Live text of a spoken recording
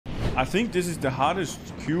I think this is the hardest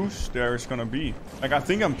queues there is gonna be. Like, I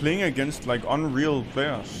think I'm playing against like unreal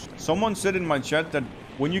players. Someone said in my chat that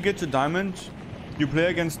when you get to diamond, you play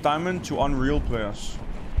against diamond to unreal players.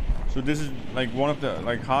 So this is like one of the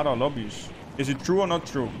like harder lobbies. Is it true or not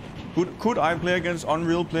true? Could I play against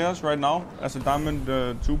unreal players right now as a diamond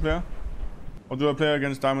 2 player? Or do I play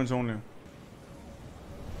against diamonds only?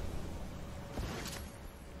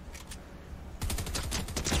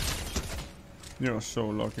 You're so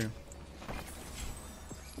lucky.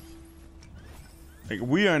 Like,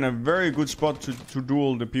 we are in a very good spot to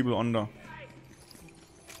duel the people under.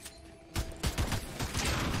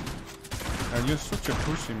 You're such a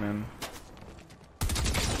pussy, man.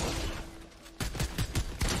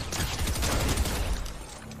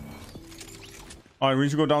 Alright, we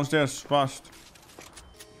need to go downstairs fast.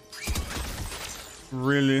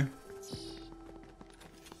 Really?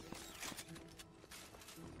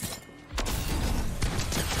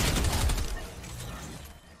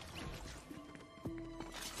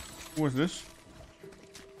 Who is this?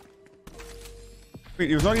 Wait,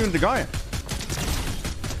 he was not even the guy.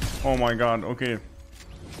 Oh my god, okay.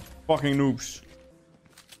 Fucking noobs.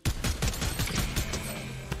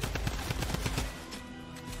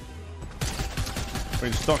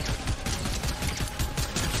 Wait, stuck.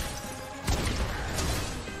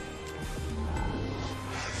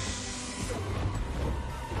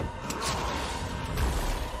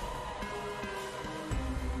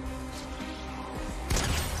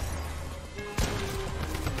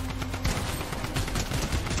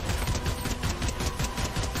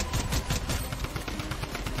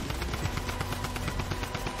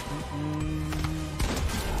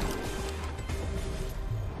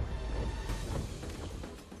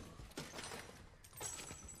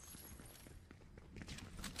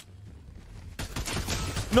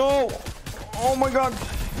 No! Oh my god!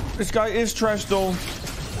 This guy is trash though.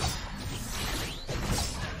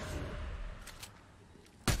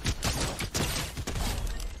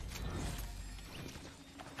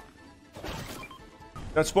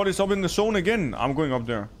 That spot is up in the zone again. I'm going up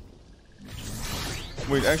there.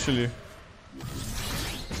 Wait, actually.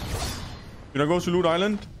 Should I go to Loot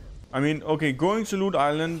Island? I mean, okay, going to Loot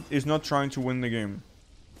Island is not trying to win the game.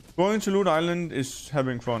 Going to Loot Island is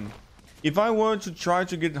having fun. If I were to try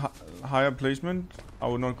to get higher placement, I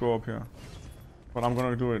would not go up here. But I'm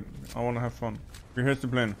gonna do it. I wanna have fun. Okay, here's the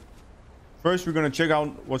plan. First, we're gonna check out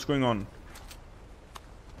what's going on.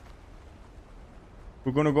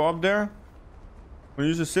 We're gonna go up there. We're gonna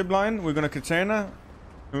use a zip line. We're gonna katana.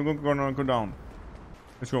 And we're gonna go down.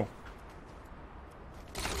 Let's go.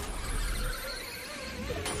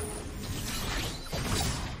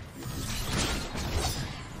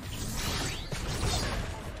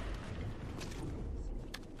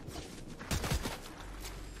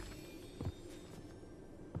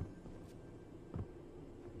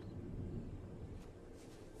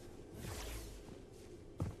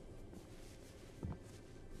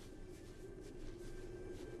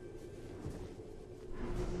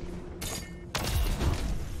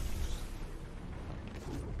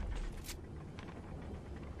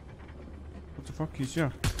 What the fuck? He's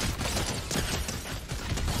here.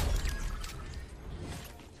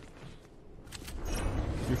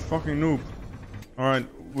 You fucking noob. Alright,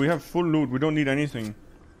 we have full loot. We don't need anything.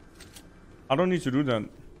 I don't need to do that.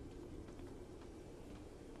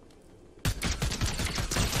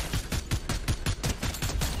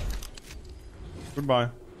 Goodbye.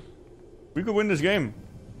 We could win this game.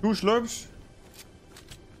 2 slurps.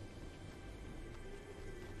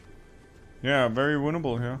 Yeah, very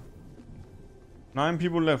winnable here. 9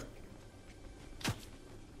 people left.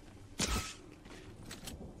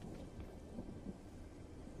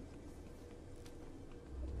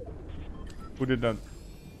 Who did that?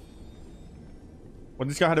 Well,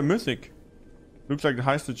 this guy had a mythic. Looks like the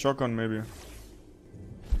heisted shotgun, maybe.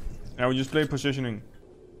 Yeah, we just play positioning.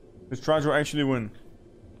 Let's try to actually win.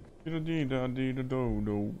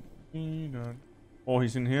 Oh,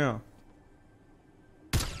 he's in here.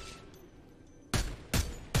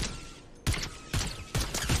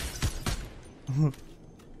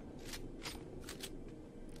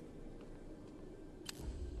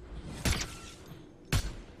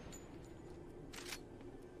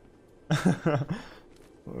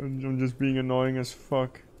 I'm just being annoying as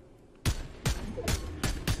fuck.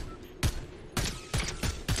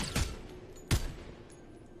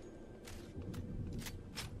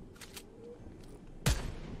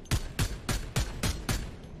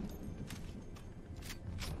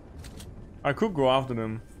 I could go after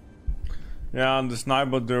them. Yeah, and the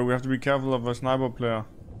sniper there. We have to be careful of a sniper player.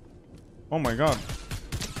 Oh my god.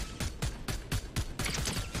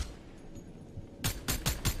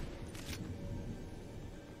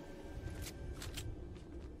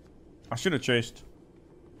 I should have chased.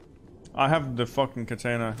 I have the fucking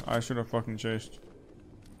katana. I should have fucking chased.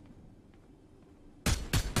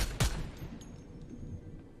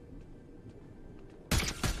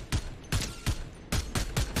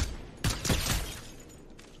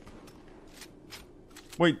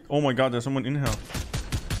 Wait, oh my god, there's someone in here.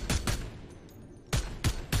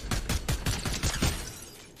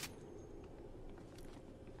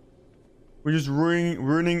 We're just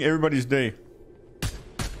ruining everybody's day.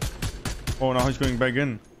 Oh, now he's going back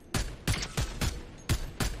in.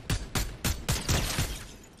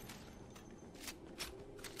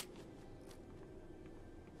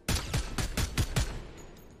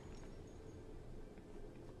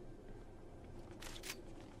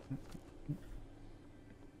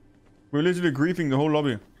 We're literally griefing the whole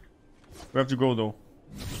lobby. We have to go though.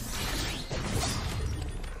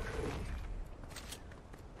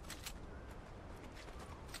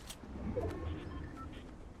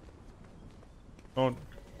 Oh.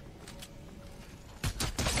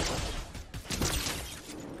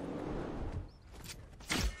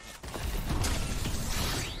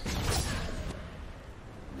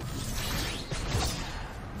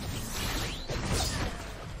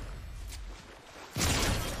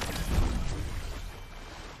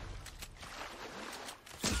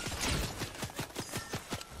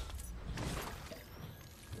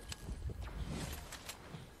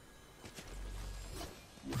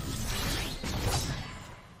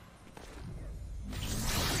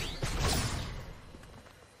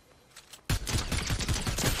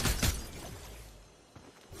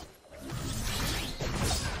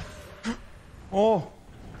 Oh!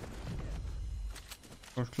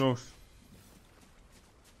 That was close.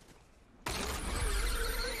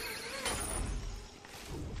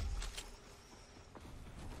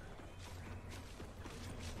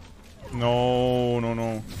 No, no,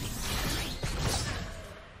 no.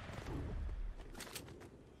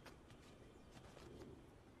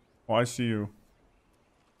 Oh, I see you.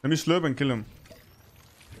 Let me slurp and kill him.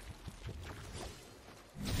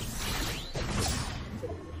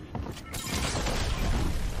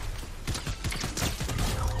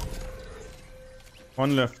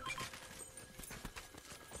 One left.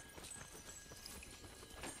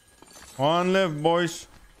 One left, boys.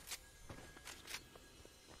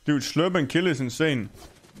 Dude, slurp and kill is insane.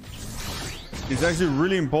 It's actually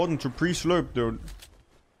really important to pre-slurp, dude.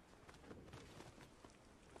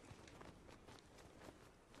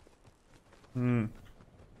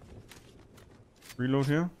 Reload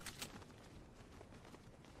here.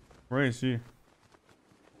 Where is he?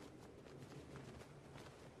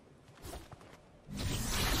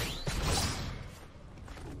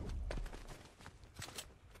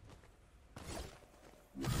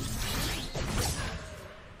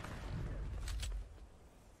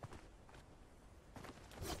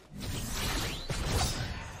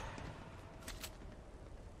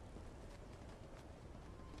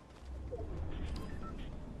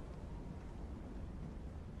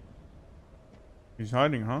 He's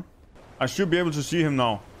hiding, huh? I should be able to see him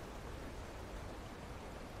now.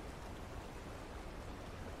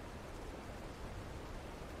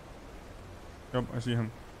 Yep, I see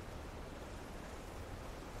him.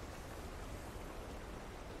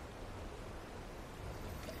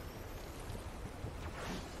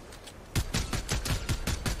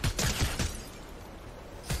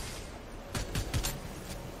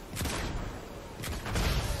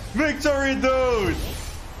 Victory, dude!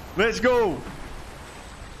 Let's go!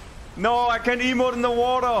 No, I can't emote in the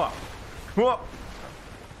water. Whoa.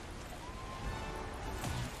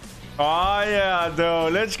 Oh yeah,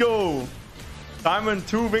 dude. Let's go. Diamond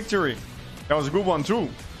 2 victory. That was a good one too.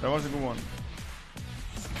 That was a good one.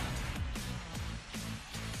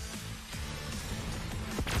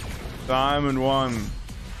 Diamond 1.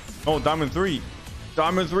 Oh, Diamond 3.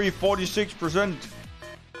 Diamond 3, 46%.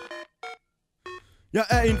 Jeg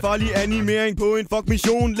er en farlig animering på en fuck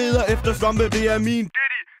mission. Leder efter svampe, det er min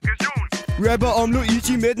rapper om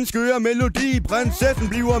Luigi med den skøre melodi. Prinsessen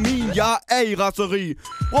bliver min, jeg er i raseri.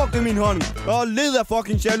 Brugte min hånd og led af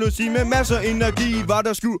fucking jalousi. Med masser energi var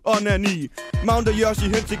der sku onani. Mounter Yoshi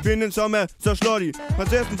hen til kvinden som er så slutty.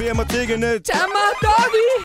 Prinsessen beder mig tiggende. Tag mig, doggy!